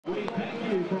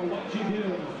for what you do.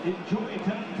 Enjoy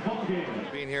tonight's ball game.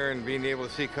 Being here and being able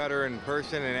to see Cutter in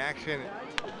person in action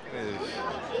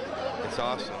it's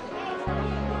awesome.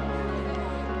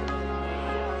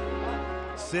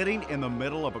 Sitting in the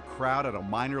middle of a crowd at a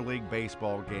minor league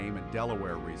baseball game in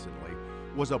Delaware recently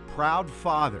was a proud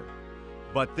father.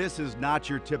 But this is not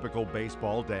your typical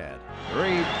baseball dad.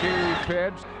 3-2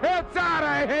 pitch. It's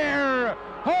out of here!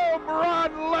 Home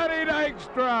run, Lenny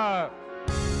Dykstra!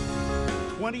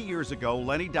 20 years ago,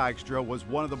 Lenny Dykstra was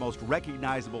one of the most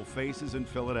recognizable faces in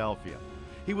Philadelphia.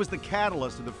 He was the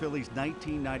catalyst of the Phillies'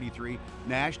 1993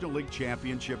 National League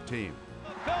Championship team.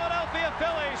 The Philadelphia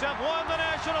Phillies have won the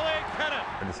National League pennant.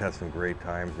 I just had some great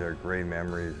times there, great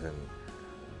memories, and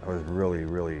I was really,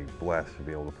 really blessed to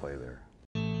be able to play there.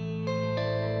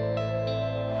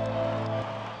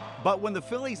 But when the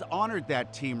Phillies honored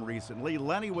that team recently,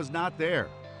 Lenny was not there.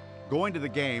 Going to the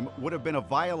game would have been a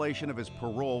violation of his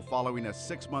parole following a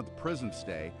 6-month prison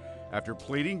stay after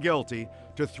pleading guilty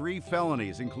to 3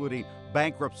 felonies, including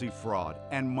bankruptcy fraud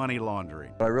and money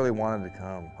laundering. I really wanted to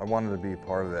come. I wanted to be a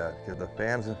part of that because the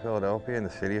fans in Philadelphia and the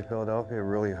city of Philadelphia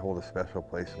really hold a special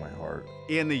place in my heart.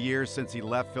 In the years since he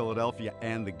left Philadelphia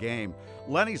and the game,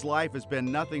 Lenny's life has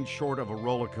been nothing short of a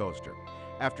roller coaster.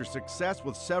 After success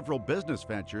with several business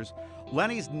ventures,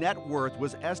 Lenny's net worth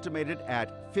was estimated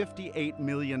at $58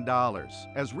 million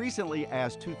as recently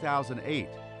as 2008.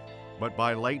 But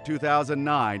by late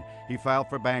 2009, he filed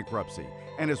for bankruptcy,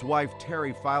 and his wife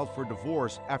Terry filed for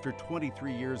divorce after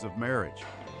 23 years of marriage.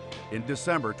 In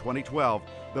December 2012,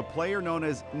 the player known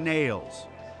as Nails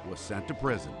was sent to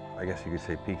prison. I guess you could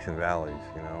say peaks and valleys,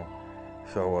 you know.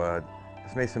 So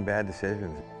just made some bad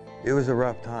decisions. It was a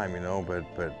rough time, you know, but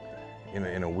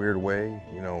in a weird way,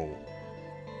 you know,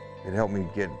 it helped me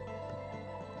get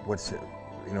what's,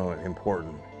 you know,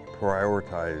 important,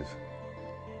 prioritize.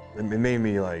 It made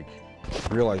me like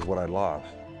realize what I lost.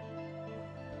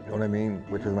 You know what I mean?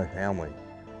 Which is my family.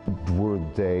 Were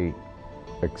they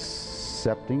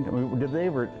accepting? I mean, did they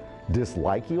ever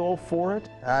dislike you all for it?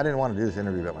 I didn't want to do this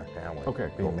interview about my family.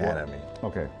 Okay. Being mad at me.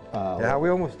 Okay. Yeah, we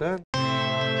almost done.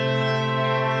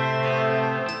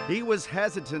 He was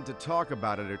hesitant to talk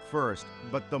about it at first,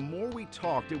 but the more we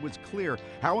talked, it was clear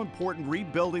how important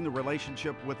rebuilding the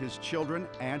relationship with his children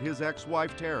and his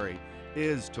ex-wife Terry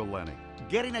is to Lenny.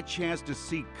 Getting a chance to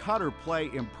see Cutter play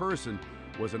in person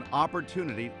was an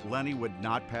opportunity Lenny would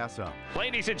not pass up.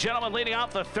 Ladies and gentlemen, leading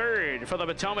off the third for the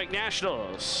Potomac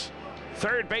Nationals,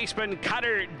 third baseman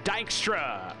Cutter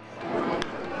Dykstra.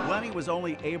 Lenny was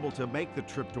only able to make the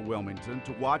trip to Wilmington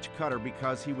to watch Cutter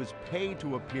because he was paid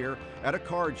to appear at a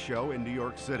card show in New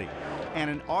York City and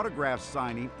an autograph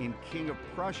signing in King of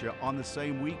Prussia on the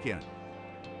same weekend.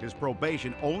 His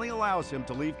probation only allows him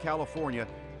to leave California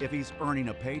if he's earning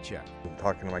a paycheck. I'm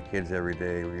talking to my kids every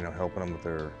day, you know, helping them with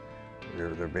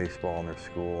their baseball and their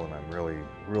school, and I'm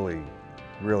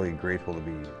really grateful to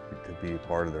be a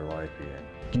part of their life again.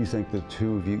 Do you think the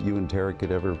two of you and Terry,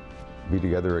 could ever be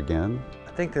together again?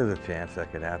 I think there's a chance that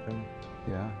could happen.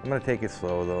 Yeah. I'm gonna take it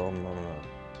slow though. I'm gonna,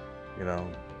 you know,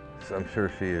 I'm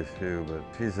sure she is too, but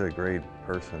she's a great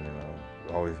person, you know,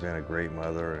 always been a great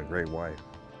mother and a great wife.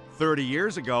 30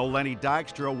 years ago, Lenny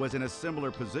Dykstra was in a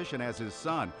similar position as his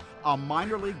son, a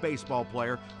minor league baseball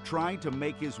player trying to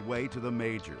make his way to the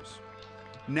majors.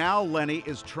 Now Lenny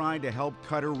is trying to help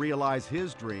Cutter realize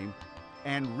his dream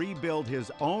and rebuild his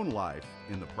own life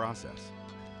in the process.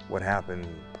 What happened,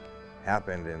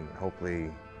 and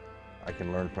hopefully I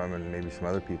can learn from it, and maybe some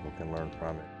other people can learn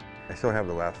from it. I still have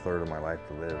the last third of my life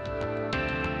to live.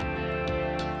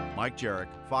 Mike Jarek,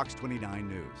 Fox 29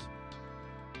 News.